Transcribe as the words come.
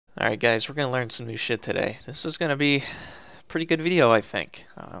Alright guys, we're going to learn some new shit today. This is going to be a pretty good video, I think.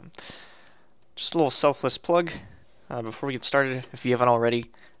 Just a little selfless plug before we get started. If you haven't already,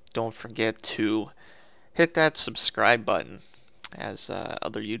 don't forget to hit that subscribe button, as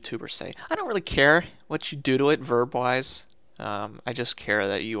other YouTubers say. I don't really care what you do to it verb-wise. I just care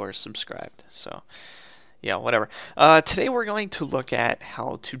that you are subscribed. So, yeah, whatever. Today we're going to look at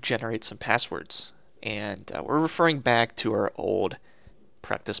how to generate some passwords. And we're referring back to our old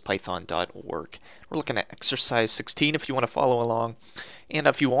practicepython.org. We're looking at exercise 16 if you want to follow along. And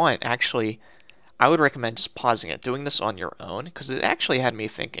if you want, actually, I would recommend just pausing it, doing this on your own, because it actually had me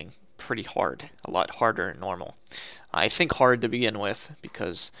thinking pretty hard, a lot harder than normal. I think hard to begin with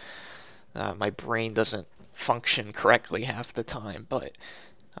because my brain doesn't function correctly half the time, but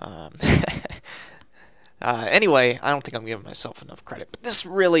um, anyway, I don't think I'm giving myself enough credit, but this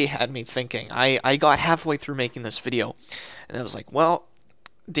really had me thinking. I got halfway through making this video, and I was like, well,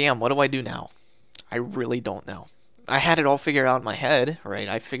 damn, what do I do now? I really don't know. I had it all figured out in my head, right?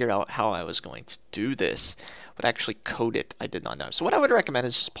 I figured out how I was going to do this, but actually code it, I did not know. So what I would recommend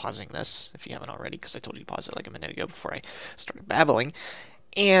is just pausing this, if you haven't already, because I told you to pause it like a minute ago before I started babbling,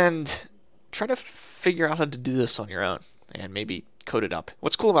 and try to figure out how to do this on your own, and maybe code it up.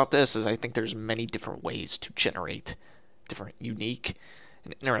 What's cool about this is I think there's many different ways to generate different unique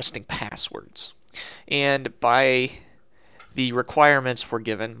and interesting passwords. And by the requirements were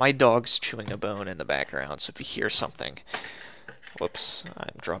given. My dog's chewing a bone in the background, so if you hear something, whoops,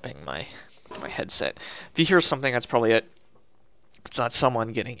 I'm dropping my headset. If you hear something, that's probably it. It's not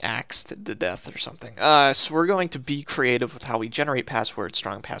someone getting axed to death or something. So we're going to be creative with how we generate passwords.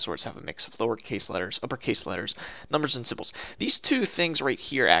 Strong passwords have a mix of lowercase letters, uppercase letters, numbers, and symbols. These two things right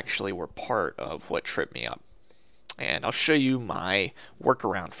here actually were part of what tripped me up. And I'll show you my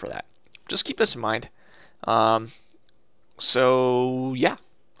workaround for that. Just keep this in mind. So yeah,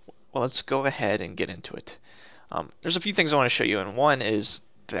 well, let's go ahead and get into it. There's a few things I want to show you, and one is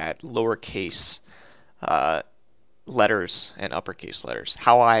that lowercase letters and uppercase letters,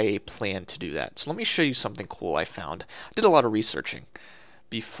 how I plan to do that. So let me show you something cool I found. I did a lot of researching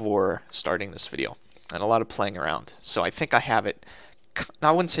before starting this video, and a lot of playing around. So I think I have it, I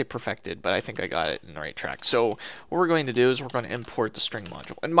wouldn't say perfected, but I think I got it in the right track. So what we're going to do is we're going to import the string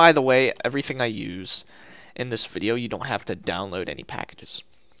module. And by the way, everything I use in this video, you don't have to download any packages.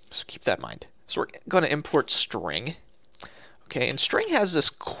 So keep that in mind. So we're going to import string. Okay, and string has this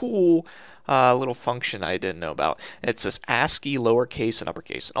cool little function I didn't know about. It's this ASCII lowercase and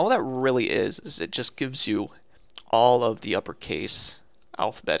uppercase. And all that really is it just gives you all of the uppercase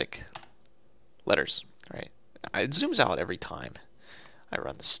alphabetic letters, right? It zooms out every time I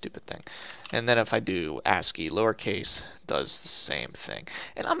run this stupid thing. And then if I do ASCII, lowercase does the same thing.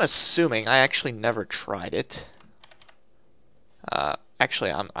 And I'm assuming, I actually never tried it.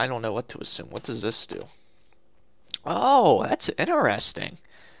 Actually, I don't know what to assume. What does this do? Oh, that's interesting.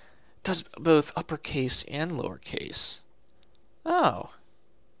 It does both uppercase and lowercase. Oh.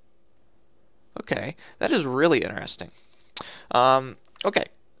 Okay, that is really interesting. Okay,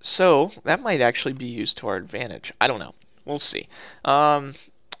 so that might actually be used to our advantage. I don't know. We'll see.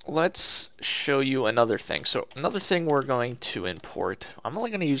 Let's show you another thing. So another thing we're going to import, I'm only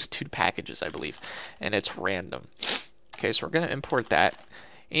going to use 2 packages, I believe, and it's random. Okay, so we're going to import that.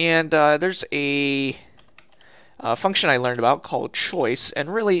 And there's a function I learned about called choice,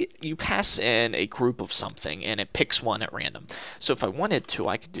 and really you pass in a group of something and it picks one at random. So if I wanted to,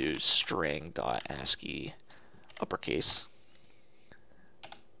 I could do string.ascii uppercase,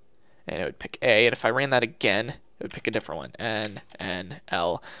 and it would pick A, and if I ran that again, it would pick a different one, N, N,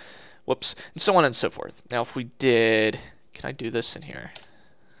 L, whoops, and so on and so forth. Now if we did, can I do this in here?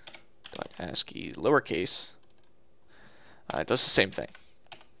 .ascii lowercase, it does the same thing.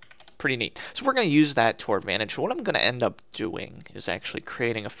 Pretty neat. So we're going to use that to our advantage. What I'm going to end up doing is actually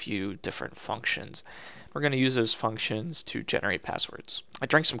creating a few different functions. We're going to use those functions to generate passwords. I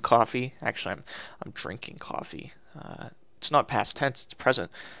drank some coffee. Actually, I'm drinking coffee. It's not past tense, it's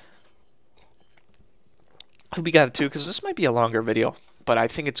present. Hope you got it too, because this might be a longer video, but I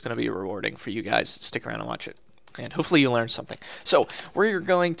think it's going to be rewarding for you guys to stick around and watch it. And hopefully you learn something. So we're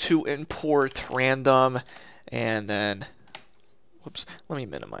going to import random, and then, whoops, let me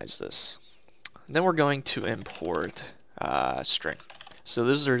minimize this. And then we're going to import string. So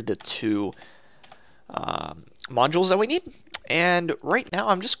those are the 2 modules that we need. And right now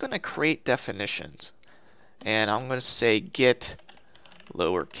I'm just going to create definitions. And I'm going to say get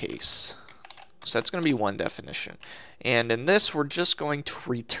lowercase. So that's going to be one definition. And in this, we're just going to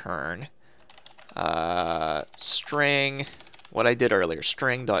return string, what I did earlier,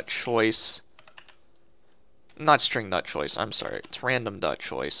 string.choice not string dot choice, I'm sorry, it's random dot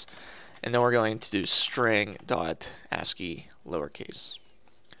choice. And then we're going to do string dot ASCII lowercase.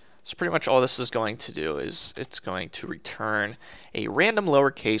 So pretty much all this is going to do is it's going to return a random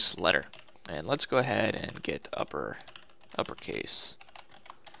lowercase letter. And let's go ahead and get uppercase.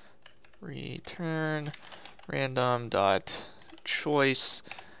 Return random dot choice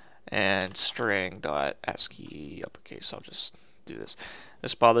and string dot ASCII uppercase. I'll just do this.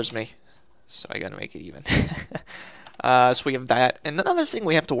 This bothers me, so I gotta make it even. So we have that, and another thing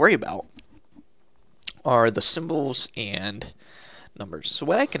we have to worry about are the symbols and numbers. So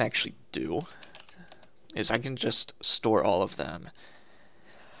what I can actually do is I can just store all of them.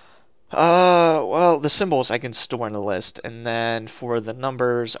 Well, the symbols I can store in a list, and then for the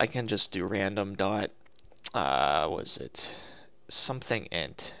numbers I can just do random dot, was it something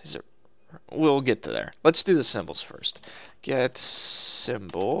int? Is it? We'll get to there. Let's do the symbols first. Get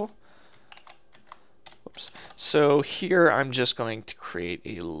symbol. Oops. So here I'm just going to create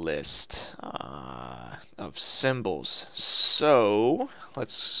a list of symbols. So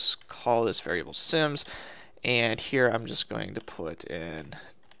let's call this variable sims, and here I'm just going to put in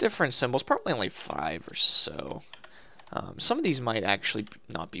different symbols, probably only 5 or so. Some of these might actually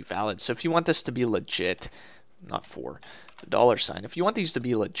not be valid. So if you want this to be legit, not for the $, if you want these to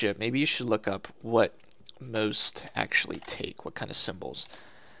be legit, maybe you should look up what most actually take, what kind of symbols,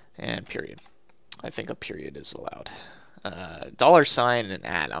 and period. I think a period is allowed. $, and an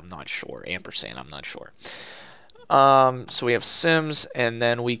 @ I'm not sure. Ampersand, I'm not sure. So we have sims, and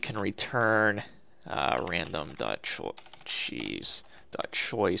then we can return random.choice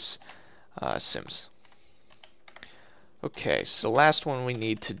sims. Okay, so the last one we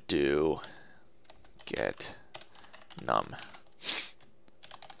need to do, get num.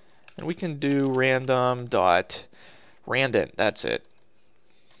 And we can do random.randint, that's it.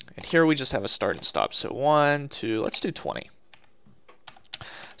 And here we just have a start and stop. So 1, 2, let's do 20.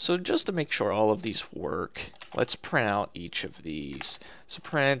 So just to make sure all of these work, let's print out each of these. So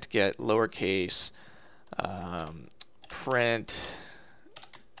print get lowercase, print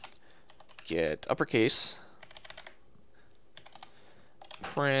get uppercase,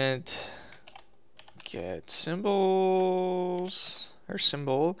 print get symbols, or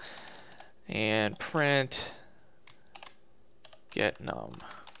symbol, and print get num.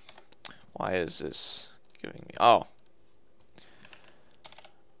 Why is this giving me, oh,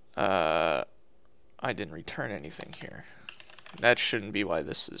 I didn't return anything here. That shouldn't be why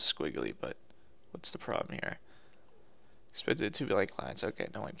this is squiggly, but what's the problem here? Expected to be blank lines. Okay,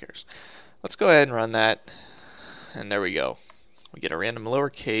 no one cares. Let's go ahead and run that, and there we go. We get a random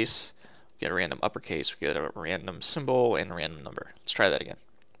lowercase, we get a random uppercase, we get a random symbol, and a random number. Let's try that again.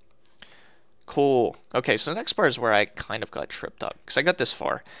 Cool. Okay, so the next part is where I kind of got tripped up, because I got this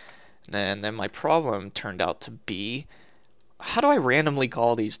far, and then my problem turned out to be, how do I randomly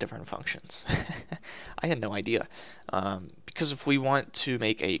call these different functions? I had no idea. Because if we want to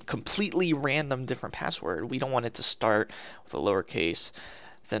make a completely random different password, we don't want it to start with a lowercase,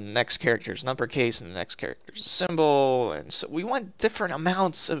 then the next character is an uppercase, and the next character is a symbol, and so we want different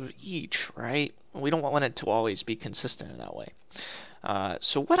amounts of each, right? We don't want it to always be consistent in that way.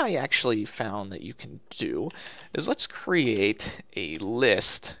 So what I actually found that you can do is let's create a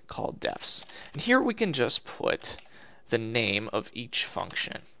list called defs. And here we can just put the name of each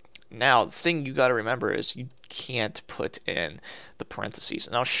function. Now, the thing you got to remember is you can't put in the parentheses,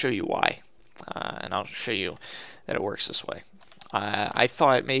 and I'll show you why. And I'll show you that it works this way. I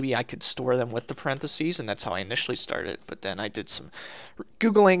thought maybe I could store them with the parentheses, and that's how I initially started, but then I did some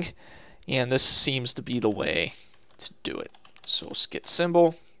Googling, and this seems to be the way to do it. So let's get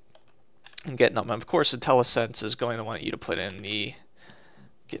symbol and get num. Of course, IntelliSense is going to want you to put in the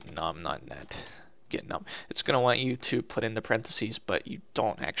get num, not net. Get num. It's going to want you to put in the parentheses, but you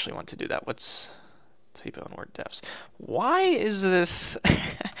don't actually want to do that. Let's typo in word defs. Why is this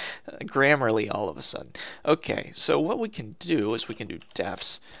Grammarly all of a sudden? Okay, so what we can do is we can do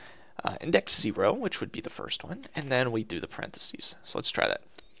defs index 0, which would be the first one, and then we do the parentheses. So let's try that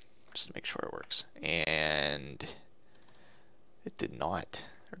just to make sure it works. And it did not,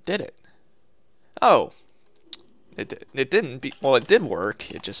 or did it? Oh, it didn't. Well, it did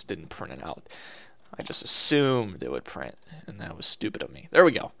work. It just didn't print it out. I just assumed it would print, and that was stupid of me. There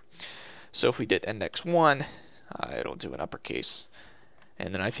we go. So if we did index 1, it'll do an uppercase,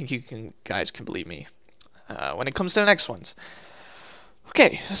 and then I think you guys can believe me when it comes to the next ones.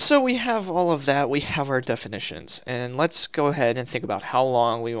 Okay, so we have all of that. We have our definitions, and let's go ahead and think about how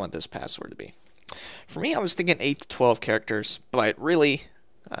long we want this password to be. For me, I was thinking 8 to 12 characters, but really,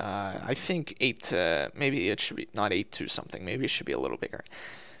 I think 8 to, maybe it should be not 8 to something. Maybe it should be a little bigger.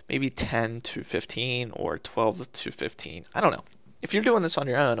 maybe 10 to 15 or 12 to 15. I don't know. If you're doing this on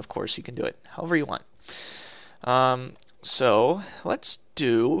your own, of course, you can do it however you want. So let's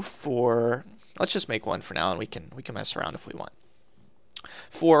just make one for now, and we can mess around if we want.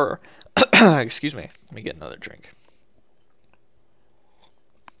 For excuse me, let me get another drink.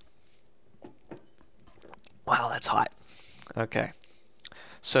 Wow, that's hot. Okay.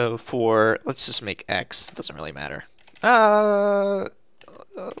 So let's just make X. It doesn't really matter. Yeah,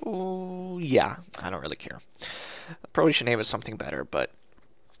 I don't really care. Probably should name it something better, but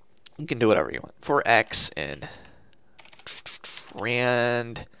you can do whatever you want. For X in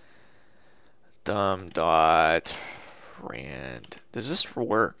rand dot rand. Does this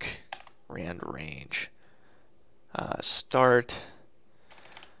work? Rand range. Start.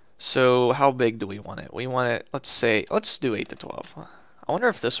 So how big do we want it? We want it, let's do 8 to 12. I wonder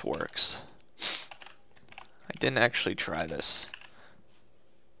if this works. I didn't actually try this.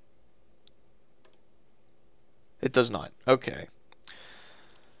 It does not. Okay.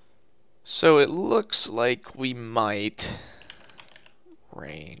 So it looks like we might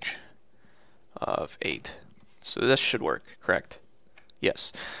range of 8. So this should work, correct?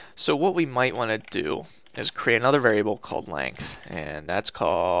 Yes. So what we might want to do is create another variable called length, and that's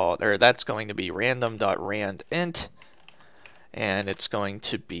going to be random.randint, and it's going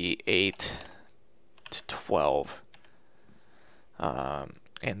to be 8 to 12.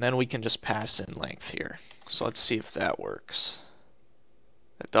 And then we can just pass in length here. So let's see if that works.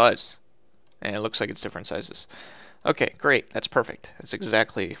 It does. And it looks like it's different sizes. Okay, great. That's perfect. That's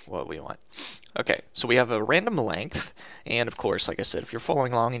exactly what we want. Okay, so we have a random length, and of course, like I said, if you're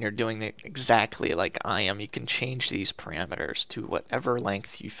following along and you're doing it exactly like I am, you can change these parameters to whatever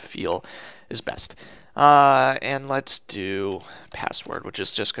length you feel is best. And let's do password, which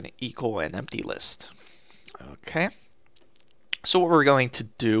is just going to equal an empty list. Okay. So what we're going to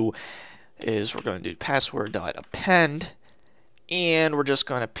do is we're going to do password.append, and we're just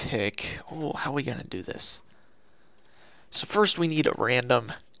going to pick, how are we going to do this? So first we need a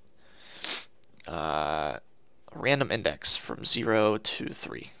random index from 0 to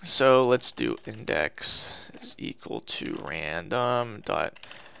 3. So let's do index is equal to random dot,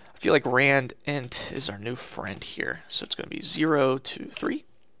 I feel like rand int is our new friend here. So it's going to be 0 to 3.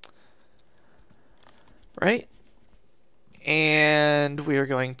 Right? And we are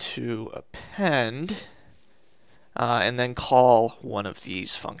going to append and then call one of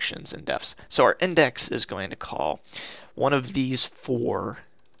these functions in defs. So our index is going to call one of these 4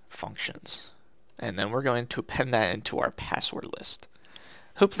 functions. And then we're going to append that into our password list.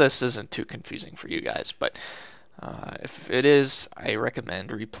 Hope this isn't too confusing for you guys, but if it is, I recommend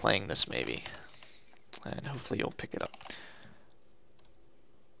replaying this maybe. And hopefully you'll pick it up.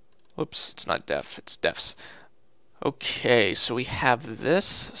 Whoops, it's not def, it's defs. Okay, so we have this.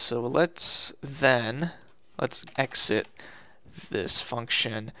 So let's exit this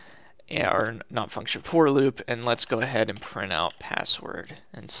function, or not function, for loop, and let's go ahead and print out password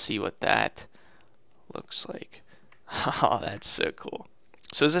and see what that looks like. Oh, that's so cool.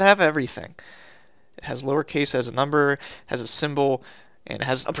 So does it have everything? It has lowercase, has a number, has a symbol, and it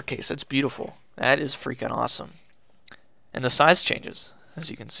has uppercase. That's beautiful. That is freaking awesome. And the size changes, as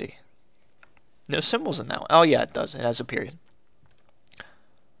you can see. No symbols in that one. Oh yeah, it does. It has a period.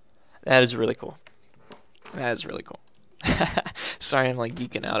 That is really cool. That is really cool. Sorry, I'm like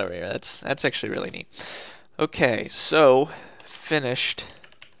geeking out over here. That's actually really neat. Okay, so finished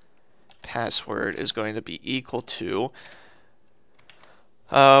password is going to be equal to,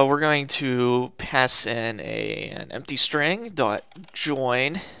 we're going to pass in an empty string dot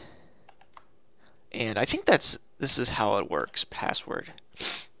join, and I think this is how it works, password.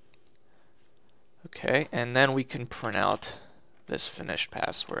 Okay, and then we can print out this finished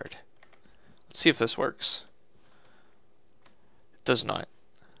password. Let's see if this works. It does not.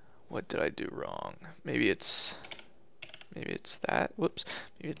 What did I do wrong? Maybe it's that. Whoops.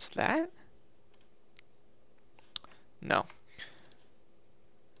 Maybe it's that? No.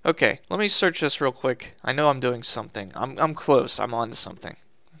 Okay, let me search this real quick. I know I'm doing something. I'm close. I'm on to something.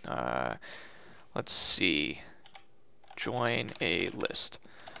 Let's see. Join a list.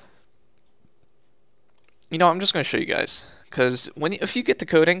 You know, I'm just going to show you guys, because if you get to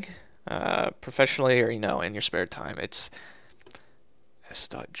coding professionally or in your spare time, it's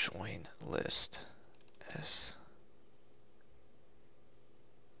s.join list. S.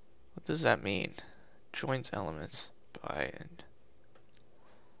 What does that mean? Joins elements by and.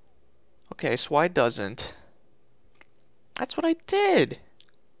 Okay, so why doesn't? That's what I did.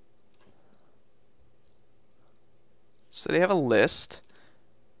 So they have a list.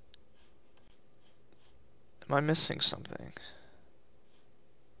 Am I missing something?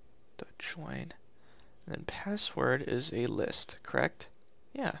 join. And then password is a list, correct?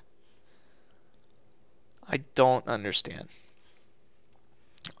 Yeah. I don't understand.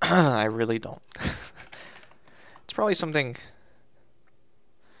 I really don't. It's probably something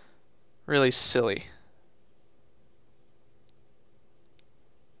really silly.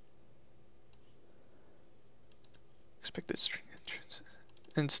 Expected string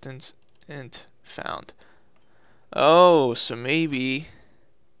instance int found. Oh, so maybe.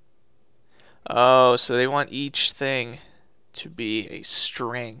 Oh, so they want each thing to be a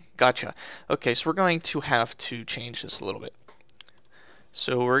string. Gotcha. Okay, so we're going to have to change this a little bit.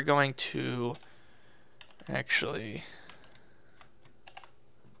 So we're going to actually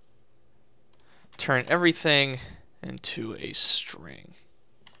turn everything into a string.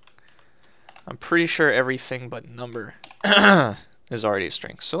 I'm pretty sure everything but number is already a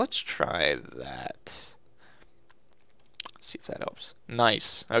string. So let's try that. See if that helps.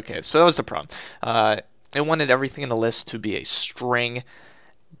 Nice. Okay, so that was the problem. It wanted everything in the list to be a string,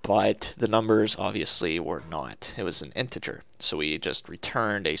 but the numbers obviously were not. It was an integer. So we just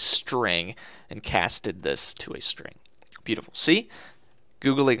returned a string and casted this to a string. Beautiful. See?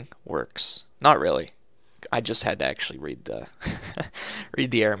 Googling works. Not really. I just had to actually read the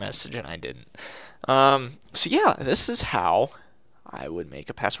read the error message, and I didn't. So yeah, this is how I would make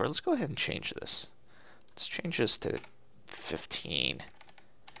a password. Let's go ahead and change this. Let's change this to 15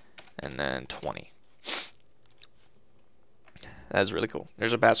 and then 20. That's really cool.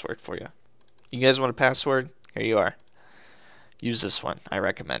 There's a password for you. You guys want a password? Here you are. Use this one. I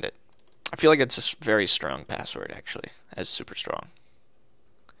recommend it. I feel like it's a very strong password, actually. That's super strong.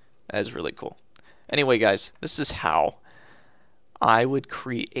 That is really cool. Anyway, guys, this is how I would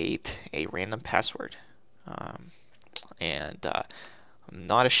create a random password. I'm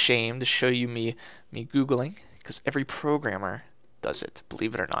not ashamed to show you me Googling, because every programmer does it,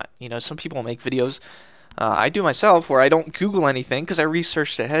 believe it or not. You know, some people make videos, I do myself, where I don't Google anything because I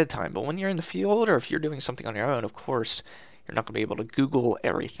researched ahead of time. But when you're in the field, or if you're doing something on your own, of course, you're not going to be able to Google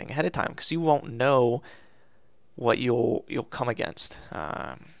everything ahead of time because you won't know what you'll come against.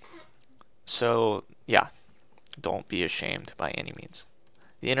 So yeah, don't be ashamed by any means.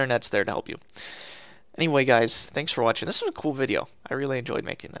 The internet's there to help you. Anyway, guys, thanks for watching. This was a cool video. I really enjoyed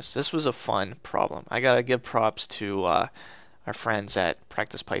making this. This was a fun problem. I gotta give props to our friends at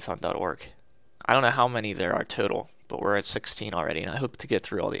practicepython.org. I don't know how many there are total, but we're at 16 already, and I hope to get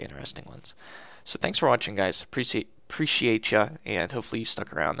through all the interesting ones. So thanks for watching, guys. Appreciate you, and hopefully you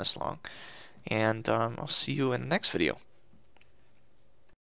stuck around this long. And I'll see you in the next video.